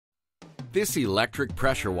This electric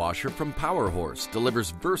pressure washer from Powerhorse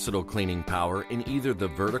delivers versatile cleaning power in either the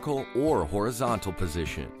vertical or horizontal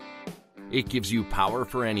position. It gives you power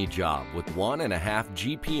for any job with 1.5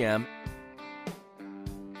 GPM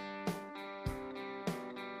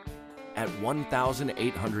at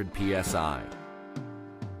 1,800 PSI.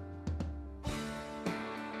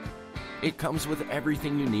 It comes with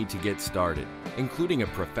everything you need to get started, including a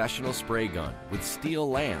professional spray gun with steel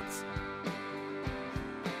lance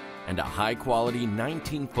and a high-quality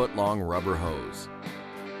 19-foot-long rubber hose.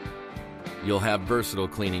 You'll have versatile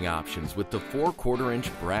cleaning options with the 4/4-inch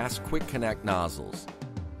brass quick connect nozzles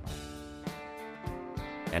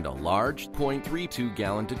and a large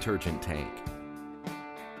 0.32-gallon detergent tank.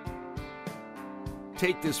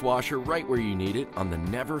 Take this washer right where you need it on the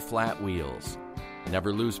never flat wheels.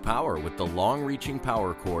 Never lose power with the long-reaching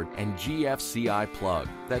power cord and GFCI plug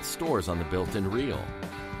that stores on the built-in reel.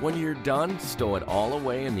 When you're done, stow it all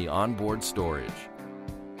away in the onboard storage.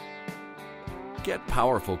 Get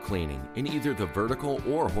powerful cleaning in either the vertical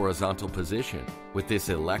or horizontal position with this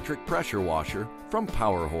electric pressure washer from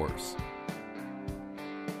Powerhorse.